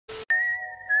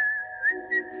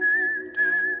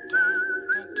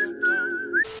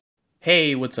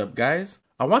Hey, what's up guys?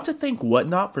 I want to thank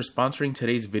Whatnot for sponsoring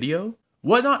today's video.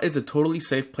 Whatnot is a totally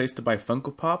safe place to buy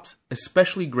Funko Pops,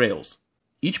 especially Grails.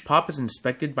 Each pop is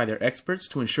inspected by their experts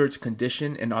to ensure its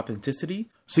condition and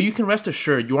authenticity, so you can rest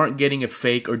assured you aren't getting a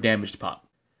fake or damaged pop.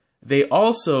 They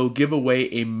also give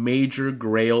away a major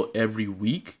Grail every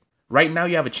week. Right now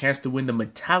you have a chance to win the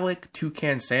metallic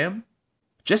Toucan Sam.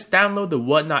 Just download the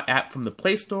Whatnot app from the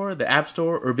Play Store, the App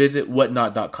Store, or visit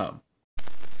whatnot.com.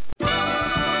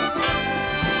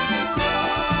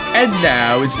 And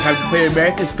now it's time to play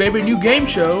America's favorite new game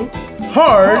show,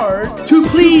 Hard to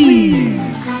Please!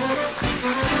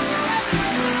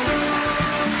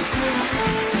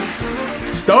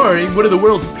 Starring one of the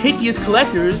world's pickiest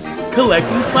collectors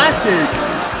collecting plastic.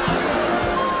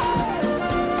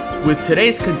 With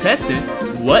today's contestant,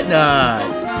 Whatnot.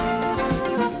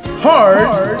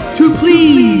 Hard to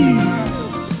Please!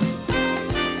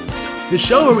 The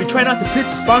show where we try not to piss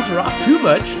the sponsor off too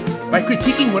much by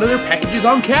critiquing one of their packages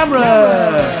on camera.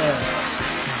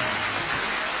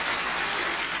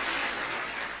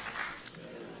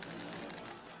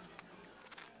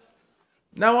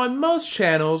 Now on most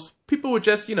channels, people would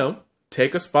just,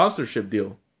 take a sponsorship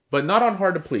deal, but not on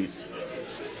Hard to Please.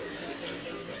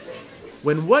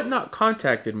 When Whatnot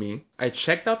contacted me, I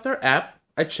checked out their app,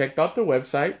 I checked out their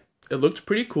website, it looked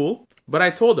pretty cool, but I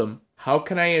told them, how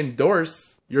can I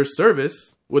endorse your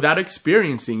service without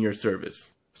experiencing your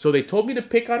service? So they told me to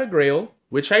pick out a Grail,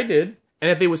 which I did,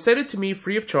 and that they would send it to me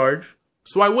free of charge,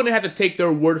 so I wouldn't have to take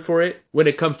their word for it when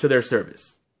it comes to their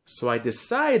service. So I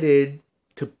decided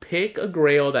to pick a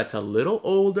Grail that's a little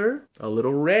older, a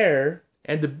little rare,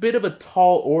 and a bit of a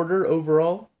tall order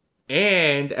overall.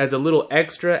 And as a little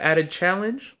extra added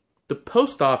challenge, the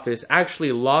post office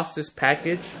actually lost this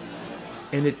package,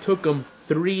 and it took them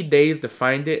 3 days to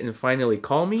find it and finally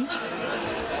call me.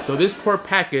 So this poor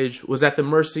package was at the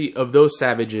mercy of those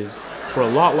savages for a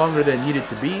lot longer than it needed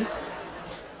to be.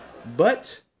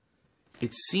 But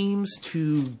it seems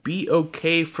to be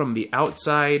okay from the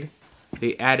outside.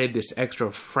 They added this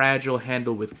extra fragile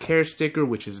handle with care sticker,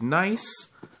 which is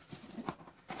nice.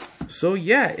 So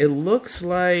yeah, it looks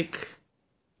like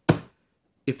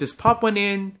if this pop went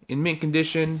in mint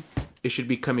condition, it should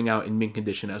be coming out in mint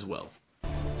condition as well.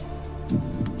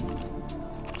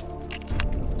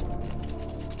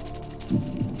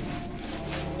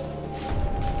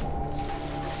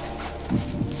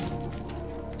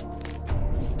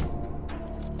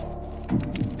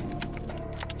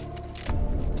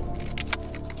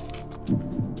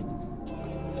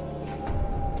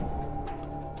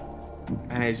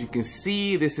 And as you can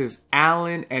see, this is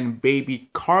Alan and baby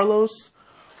Carlos,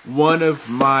 one of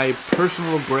my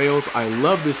personal Grails. I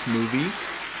love this movie.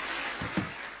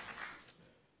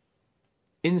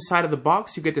 Inside of the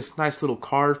box, you get this nice little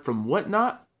card from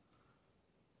Whatnot.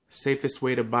 Safest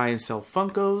way to buy and sell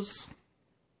Funkos.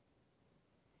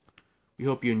 We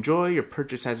hope you enjoy. Your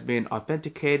purchase has been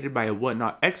authenticated by a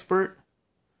Whatnot expert.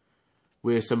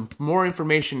 With some more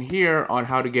information here on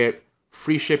how to get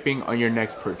free shipping on your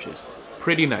next purchase.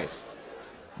 Pretty nice.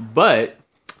 But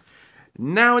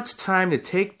now it's time to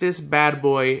take this bad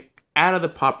boy out of the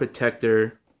pop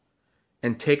protector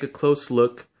and take a close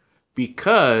look,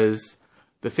 because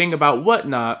the thing about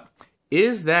Whatnot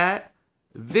is that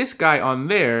this guy on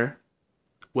there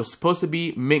was supposed to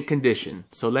be mint condition.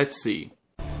 So let's see.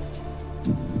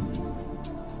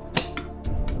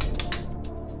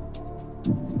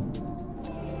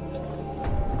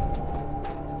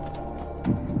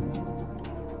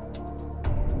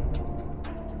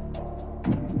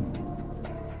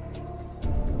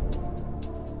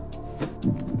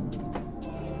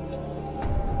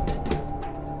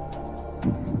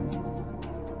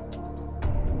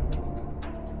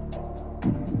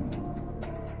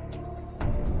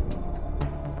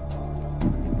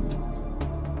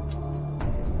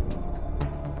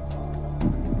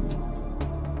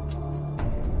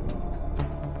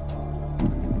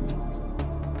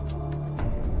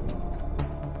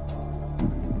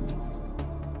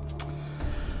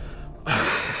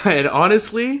 And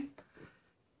honestly,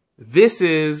 this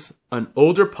is an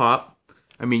older pop.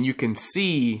 I mean, you can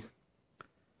see,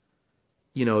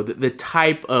 the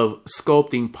type of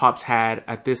sculpting pops had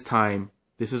at this time.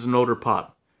 This is an older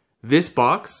pop. This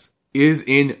box is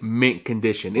in mint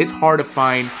condition. It's hard to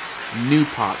find new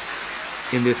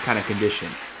pops in this kind of condition.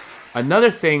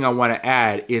 Another thing I want to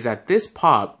add is that this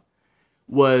pop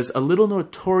was a little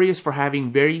notorious for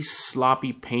having very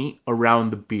sloppy paint around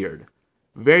the beard.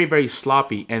 Very, very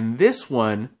sloppy. And this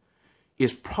one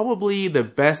is probably the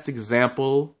best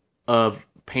example of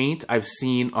paint I've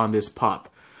seen on this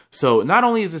pop. So not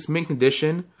only is this mint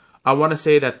condition, I want to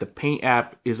say that the paint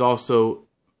app is also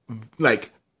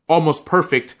like almost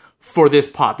perfect for this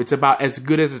pop. It's about as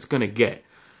good as it's gonna get.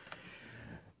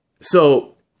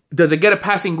 So, does it get a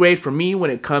passing grade for me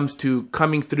when it comes to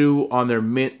coming through on their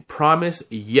mint promise?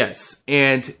 Yes.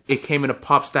 And it came in a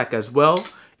pop stack as well.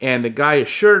 And the guy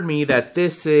assured me that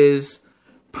this is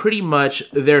pretty much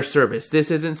their service.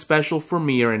 This isn't special for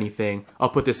me or anything. I'll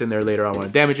put this in there later. I don't want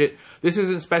to damage it. This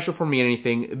isn't special for me or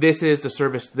anything. This is the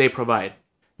service they provide.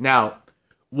 Now,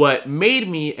 what made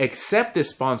me accept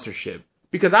this sponsorship,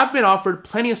 because I've been offered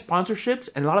plenty of sponsorships,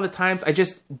 and a lot of the times I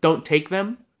just don't take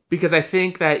them because I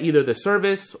think that either the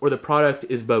service or the product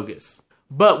is bogus.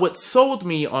 But what sold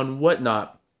me on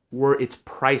Whatnot were its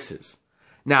prices.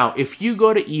 Now, if you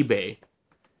go to eBay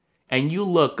and you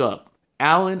look up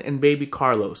Alan and Baby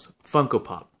Carlos Funko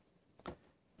Pop,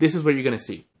 this is what you're going to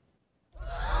see.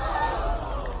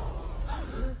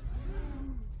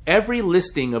 Every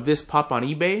listing of this pop on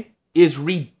eBay is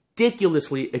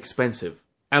ridiculously expensive.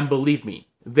 And believe me,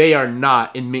 they are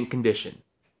not in mint condition.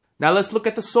 Now let's look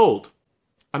at the sold.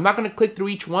 I'm not going to click through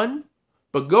each one,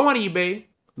 but go on eBay,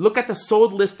 look at the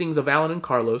sold listings of Alan and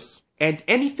Carlos, and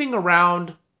anything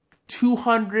around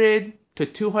 200 to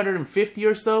 250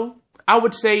 or so, I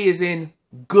would say is in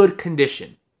good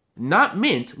condition. Not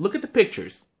mint. Look at the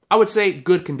pictures. I would say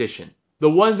good condition. The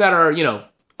ones that are, you know,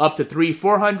 up to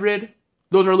 300-400,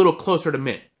 those are a little closer to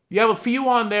mint. You have a few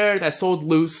on there that sold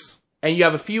loose, and you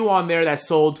have a few on there that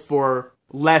sold for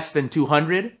less than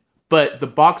 200, but the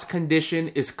box condition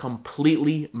is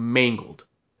completely mangled.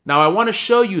 Now I want to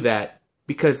show you that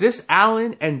because this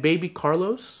Alan and Baby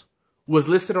Carlos was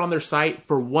listed on their site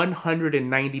for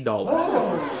 $190.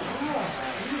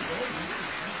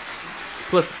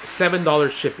 Plus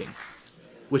 $7 shipping,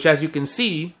 which as you can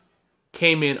see,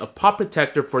 came in a pop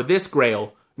protector for this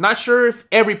Grail. Not sure if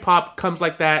every pop comes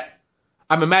like that.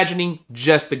 I'm imagining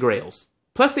just the Grails.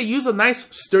 Plus they use a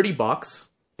nice sturdy box,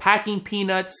 packing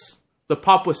peanuts. The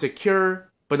pop was secure,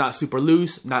 but not super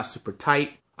loose, not super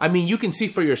tight. I mean, you can see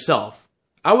for yourself.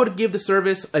 I would give the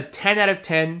service a 10 out of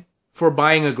 10 for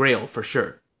buying a Grail for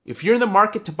sure. If you're in the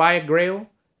market to buy a Grail,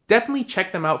 definitely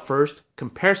check them out first,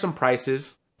 compare some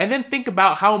prices, and then think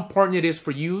about how important it is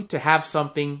for you to have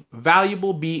something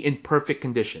valuable be in perfect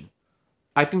condition.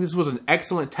 I think this was an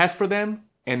excellent test for them,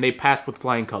 and they passed with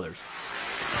flying colors.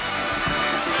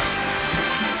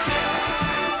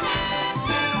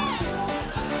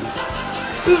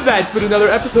 That's been another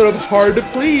episode of Hard to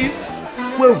Please,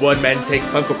 where one man takes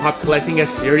Funko Pop collecting as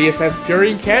serious as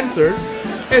curing cancer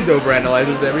and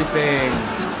overanalyzes everything.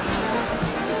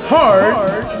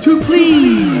 Hard to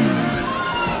Please!